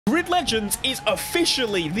Grid Legends is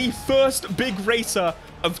officially the first big racer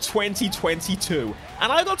of 2022,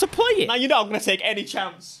 and I got to play it. Now, you know I'm going to take any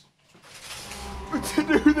chance to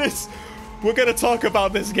do this. We're going to talk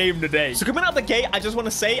about this game today. So coming out the gate, I just want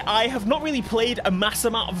to say I have not really played a mass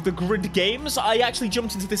amount of the Grid games. I actually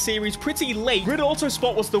jumped into the series pretty late. Grid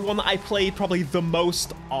Autosport was the one that I played probably the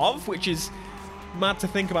most of, which is mad to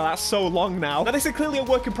think about. That's so long now. Now, this is clearly a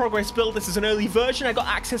work in progress build. This is an early version. I got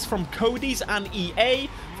access from Cody's and EA,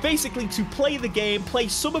 basically to play the game, play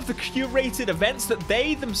some of the curated events that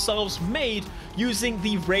they themselves made using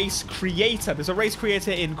the race creator. There's a race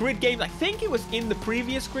creator in Grid games. I think it was in the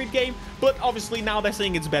previous Grid game, but obviously now they're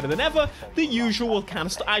saying it's better than ever. The usual kind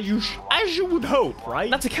of stuff, as you would hope, right?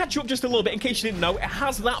 Now, to catch you up just a little bit, in case you didn't know, it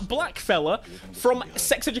has that black fella from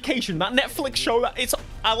Sex Education, that Netflix show.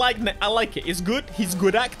 I like it. It's good. He's a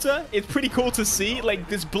good actor. It's pretty cool to see, like,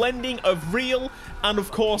 this blending of real and, of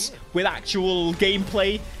course, with actual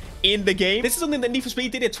gameplay in the game. This is something that Need for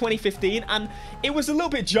Speed did in 2015, and it was a little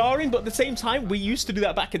bit jarring, but at the same time, we used to do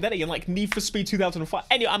that back in the day in, like, Need for Speed 2005.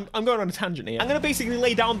 Anyway, I'm going on a tangent here. I'm going to basically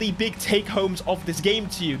lay down the big take-homes of this game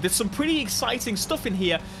to you. There's some pretty exciting stuff in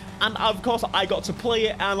here, and, of course, I got to play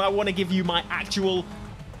it, and I want to give you my actual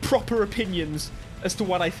proper opinions as to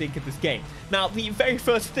what I think of this game. Now, the very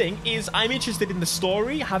first thing is I'm interested in the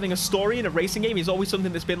story. Having a story in a racing game is always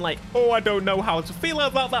something that's been like, oh, I don't know how to feel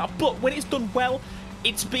about that, but when it's done well,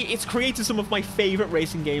 it's created some of my favorite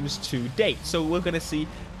racing games to date. So we're going to see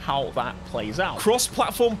how that plays out.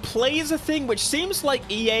 Cross-platform play is a thing, which seems like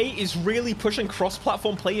EA is really pushing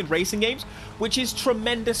cross-platform play in racing games, which is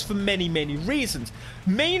tremendous for many, many reasons.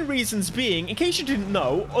 Main reasons being, in case you didn't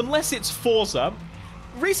know, unless it's Forza,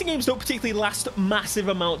 racing games don't particularly last massive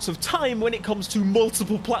amounts of time when it comes to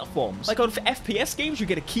multiple platforms. Like on FPS games, you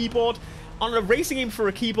get a keyboard. On a racing game for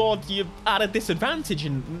a keyboard, you're at a disadvantage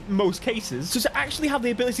in most cases. So to actually have the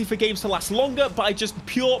ability for games to last longer by just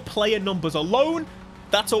pure player numbers alone,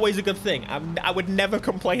 that's always a good thing. I would never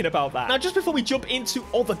complain about that. Now, just before we jump into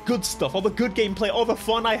all the good stuff, all the good gameplay, all the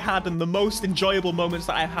fun I had, and the most enjoyable moments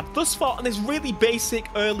that I've had thus far on this really basic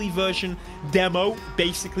early version demo,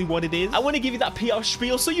 basically what it is, I want to give you that PR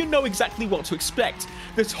spiel so you know exactly what to expect.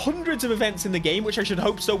 There's hundreds of events in the game, which I should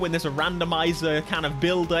hope so when there's a randomizer kind of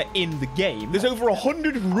builder in the game. There's over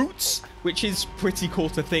 100 routes, which is pretty cool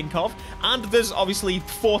to think of, and there's obviously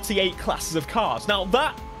 48 classes of cars. Now,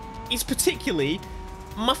 that is particularly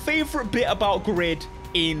my favorite bit about Grid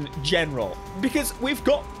in general, because we've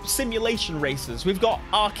got simulation races, we've got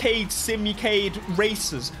arcade simulcade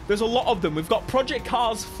races, there's a lot of them. We've got project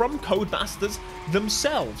cars from Codemasters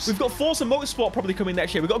themselves. We've got Forza Motorsport probably coming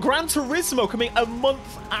next year. We've got Gran Turismo coming a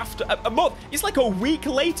month after, a month, it's like a week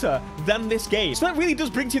later than this game. So that really does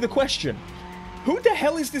bring to you the question, who the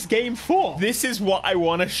hell is this game for? This is what I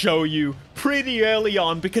want to show you pretty early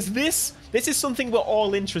on, because this is something we're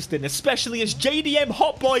all interested in, especially as JDM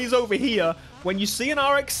Hot Boys over here. When you see an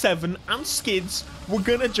RX-7 and skids, we're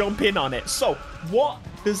gonna jump in on it. So, what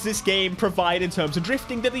does this game provide in terms of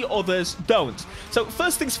drifting that the others don't? So,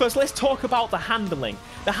 first things first, let's talk about the handling.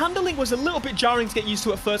 The handling was a little bit jarring to get used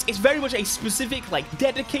to at first. It's very much a specific, like,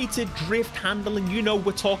 dedicated drift handling. You know,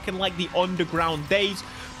 we're talking like the underground days,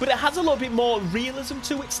 but it has a little bit more realism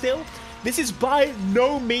to it still. This is by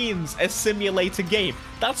no means a simulator game.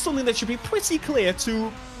 That's something that should be pretty clear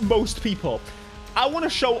to most people. I want to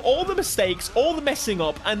show all the mistakes, all the messing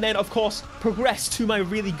up, and then, of course, progress to my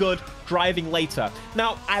really good driving later.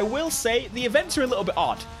 Now, I will say the events are a little bit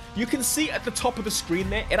odd. You can see at the top of the screen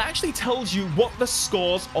there, it actually tells you what the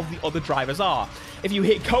scores of the other drivers are. If you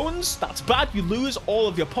hit cones, that's bad. You lose all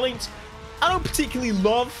of your points. I don't particularly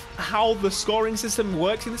love how the scoring system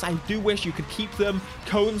works in this. I do wish you could keep them.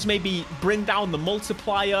 Cones maybe bring down the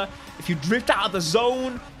multiplier. If you drift out of the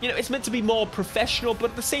zone, you know, it's meant to be more professional, but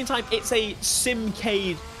at the same time, it's a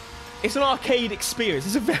simcade. It's an arcade experience.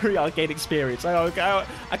 It's a very arcade experience. I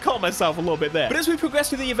caught myself a little bit there. But as we progress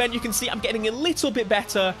through the event, you can see I'm getting a little bit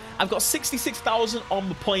better. I've got 66,000 on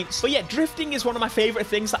the points. But yeah, drifting is one of my favorite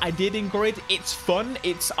things that I did in Grid. It's fun.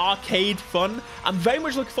 It's arcade fun. I'm very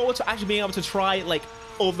much looking forward to actually being able to try, like,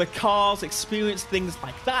 other cars, experience things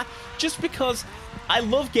like that, just because I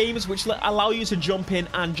love games which allow you to jump in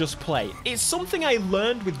and just play. It's something I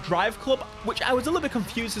learned with Drive Club, which I was a little bit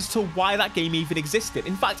confused as to why that game even existed.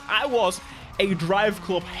 In fact, I was a Drive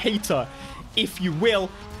Club hater, if you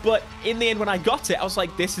will, but in the end when I got it, I was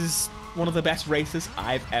like, this is one of the best races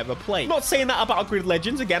I've ever played. Not saying that about Grid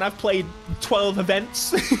Legends. Again, I've played 12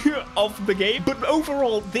 events of the game, but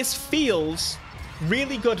overall, this feels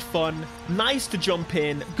really good fun, nice to jump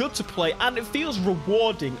in, good to play, and it feels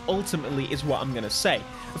rewarding, ultimately, is what I'm going to say.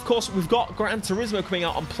 Of course, we've got Gran Turismo coming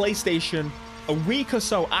out on PlayStation a week or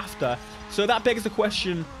so after. So that begs the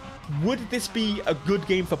question, would this be a good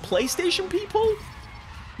game for PlayStation people?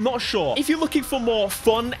 Not sure. If you're looking for more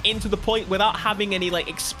fun into the point without having any like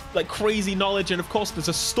crazy knowledge, and of course there's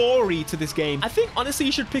a story to this game, I think honestly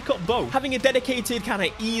you should pick up both. Having a dedicated kind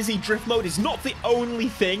of easy drift mode is not the only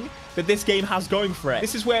thing that this game has going for it.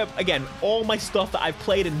 This is where, again, all my stuff that I've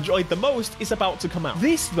played and enjoyed the most is about to come out.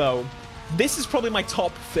 This though, this is probably my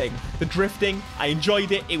top thing. The drifting, I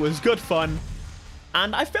enjoyed it. It was good fun.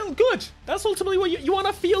 And I felt good. That's ultimately what you want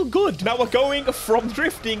to feel good. Now we're going from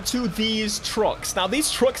drifting to these trucks. Now these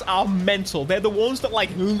trucks are mental. They're the ones that like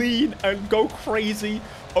lean and go crazy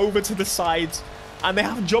over to the sides. And they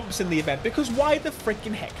have jumps in the event because why the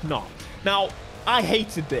freaking heck not? Now, I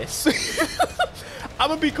hated this. I'm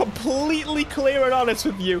going to be completely clear and honest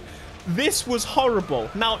with you. This was horrible.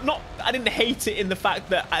 Now, I didn't hate it in the fact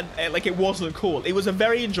that it wasn't cool. It was a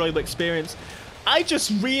very enjoyable experience. I just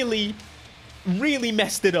really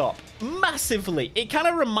messed it up massively. It kind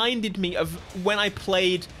of reminded me of when I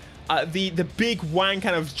played the big wang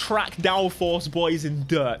kind of track downforce boys in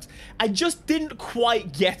Dirt. I just didn't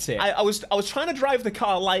quite get it. I was trying to drive the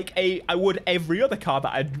car like I would every other car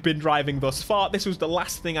that I'd been driving thus far. This was the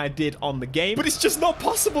last thing I did on the game, but it's just not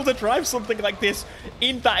possible to drive something like this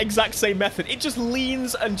in that exact same method. It just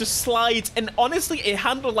leans and just slides, and honestly it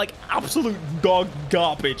handled like absolute dog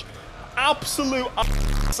garbage. Absolute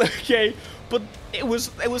okay. But it was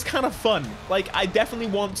kind of fun. Like, I definitely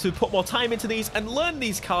want to put more time into these and learn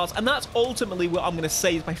these cars, and that's ultimately what I'm going to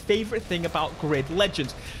say is my favorite thing about Grid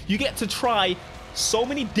Legends. You get to try so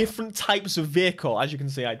many different types of vehicle. As you can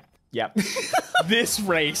see, yeah. This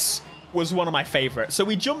race was one of my favorites. So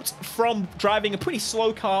we jumped from driving a pretty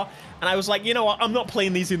slow car, and I was like, you know what, I'm not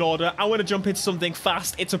playing these in order. I want to jump into something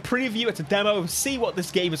fast. It's a preview, it's a demo, see what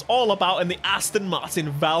this game is all about, and the Aston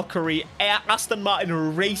Martin Valkyrie, Aston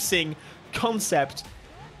Martin racing concept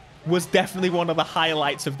was definitely one of the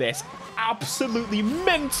highlights of this. Absolutely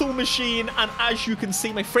mental machine, and as you can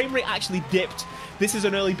see, my frame rate actually dipped. This is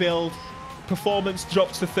an early build. Performance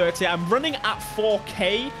dropped to 30. I'm running at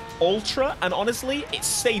 4K Ultra, and honestly, it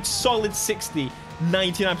stayed solid 60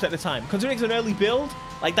 99% of the time. Considering it's an early build,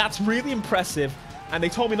 like, that's really impressive, and they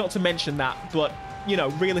told me not to mention that, but, you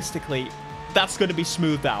know, realistically, that's going to be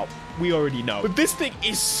smoothed out. We already know. But this thing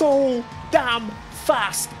is so damn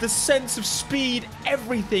fast. The sense of speed,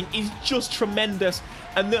 everything is just tremendous,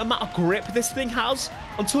 and the amount of grip this thing has,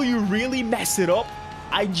 until you really mess it up,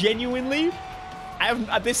 I genuinely,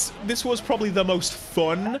 this was probably the most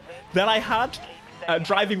fun that I had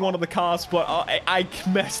driving one of the cars, but I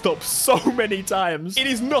messed up so many times. It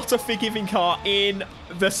is not a forgiving car in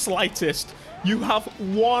the slightest. You have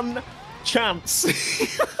one chance.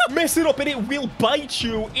 Mess it up and it will bite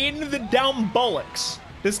you in the damn bollocks.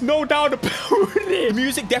 There's no doubt about it.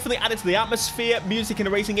 Music definitely added to the atmosphere. Music in a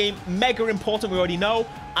racing game, mega important, we already know.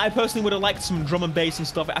 I personally would have liked some drum and bass and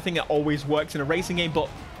stuff. I think it always works in a racing game, but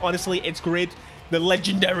honestly, it's Grid. The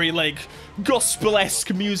legendary, like,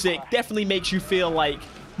 gospel-esque music definitely makes you feel like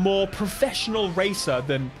more professional racer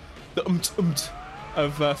than the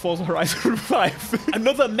of Forza Horizon 5.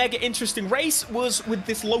 Another mega interesting race was with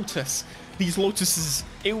this Lotus. These Lotuses,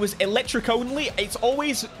 it was electric only. It's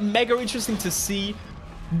always mega interesting to see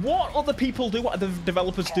what other people do, what other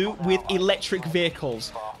developers do with electric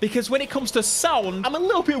vehicles. Because when it comes to sound, I'm a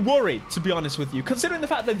little bit worried, to be honest with you. Considering the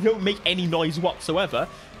fact that they don't make any noise whatsoever,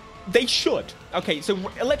 they should. Okay, so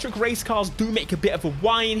electric race cars do make a bit of a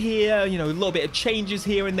whine here, you know, a little bit of changes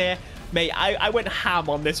here and there. Mate, I went ham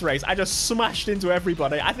on this race. I just smashed into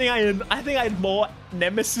everybody. I think I had more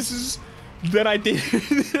Nemesises than I did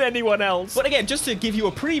than anyone else. But again, just to give you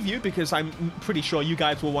a preview, because I'm pretty sure you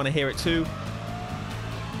guys will want to hear it too.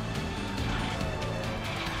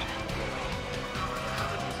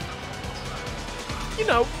 You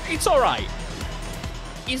know, it's alright.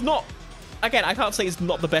 It's not... Again, I can't say it's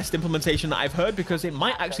not the best implementation that I've heard, because it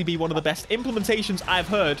might actually be one of the best implementations I've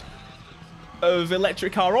heard of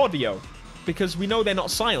electric car audio, because we know they're not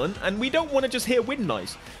silent, and we don't want to just hear wind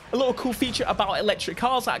noise. A little cool feature about electric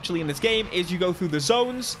cars, actually, in this game is you go through the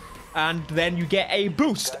zones, and then you get a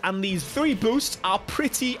boost, and these 3 boosts are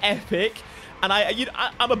pretty epic. And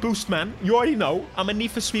I'm a boost man. You already know. I'm a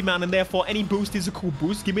Need for Speed man, and therefore any boost is a cool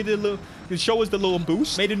boost. Give me the little... Show us the little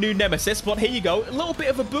boost. Made a new Nemesis, but here you go. A little bit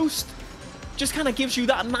of a boost. Just kind of gives you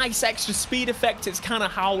that nice extra speed effect. It's kind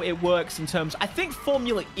of how it works in terms... I think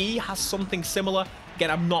Formula E has something similar.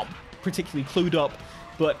 Again, I'm not particularly clued up,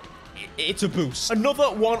 but it's a boost. Another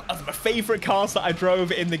one of my favorite cars that I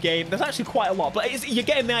drove in the game. There's actually quite a lot, but you're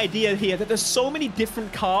getting the idea here that there's so many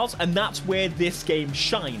different cars, and that's where this game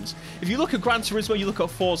shines. If you look at Gran Turismo, you look at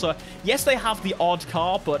Forza, yes, they have the odd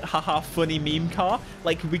car, but haha, funny meme car.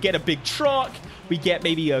 Like, we get a big truck, we get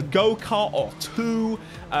maybe a go-kart or two,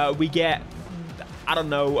 we get, I don't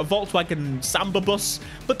know, a Volkswagen Samba bus,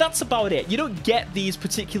 but that's about it. You don't get these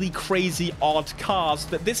particularly crazy odd cars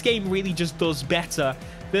that this game really just does better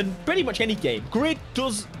than pretty much any game. Grid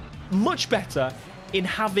does much better in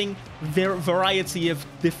having their variety of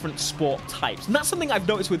different sport types. And that's something I've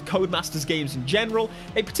noticed with Codemasters games in general.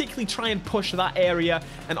 They particularly try and push that area.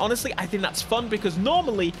 And honestly, I think that's fun because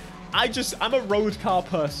normally I'm a road car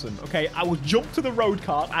person, okay? I would jump to the road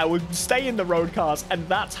car, I would stay in the road cars, and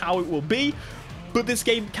that's how it will be. But this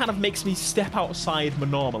game kind of makes me step outside my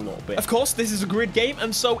norm a little bit. Of course, this is a grid game,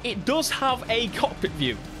 and so it does have a cockpit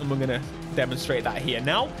view. And we're going to demonstrate that here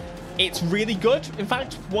now. It's really good. In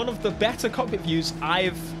fact, one of the better cockpit views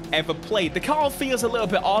I've ever played. The car feels a little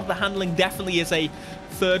bit odd. The handling definitely is a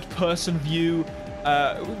third-person view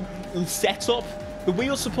setup. The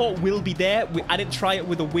wheel support will be there. I didn't try it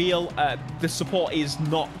with a wheel. The support is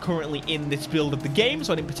not currently in this build of the game,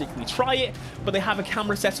 so I didn't particularly try it. But they have a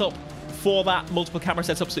camera setup for that, multiple camera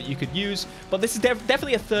setups that you could use. But this is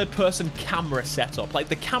definitely a third-person camera setup. Like,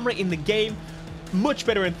 the camera in the game, much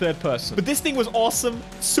better in third person. But this thing was awesome,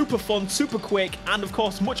 super fun, super quick, and of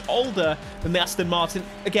course much older than the Aston Martin.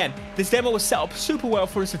 Again, this demo was set up super well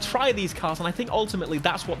for us to try these cars, and I think ultimately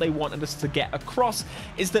that's what they wanted us to get across,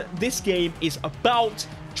 is that this game is about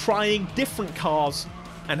trying different cars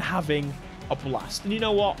and having a blast. And you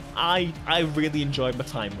know what? I really enjoyed my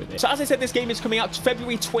time with it. So as I said, this game is coming out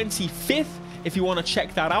February 25th. If you want to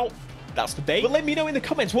check that out, that's the date. But let me know in the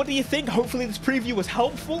comments, what do you think? Hopefully this preview was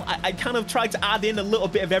helpful. I kind of tried to add in a little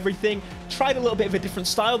bit of everything, tried a little bit of a different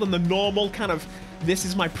style than the normal kind of, this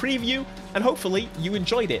is my preview, and hopefully you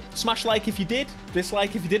enjoyed it. Smash like if you did,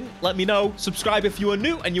 dislike if you didn't, let me know. Subscribe if you are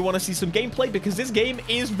new and you want to see some gameplay, because this game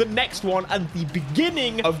is the next one and the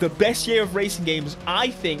beginning of the best year of racing games, I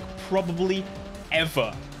think, probably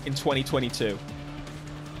ever in 2022.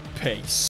 Peace.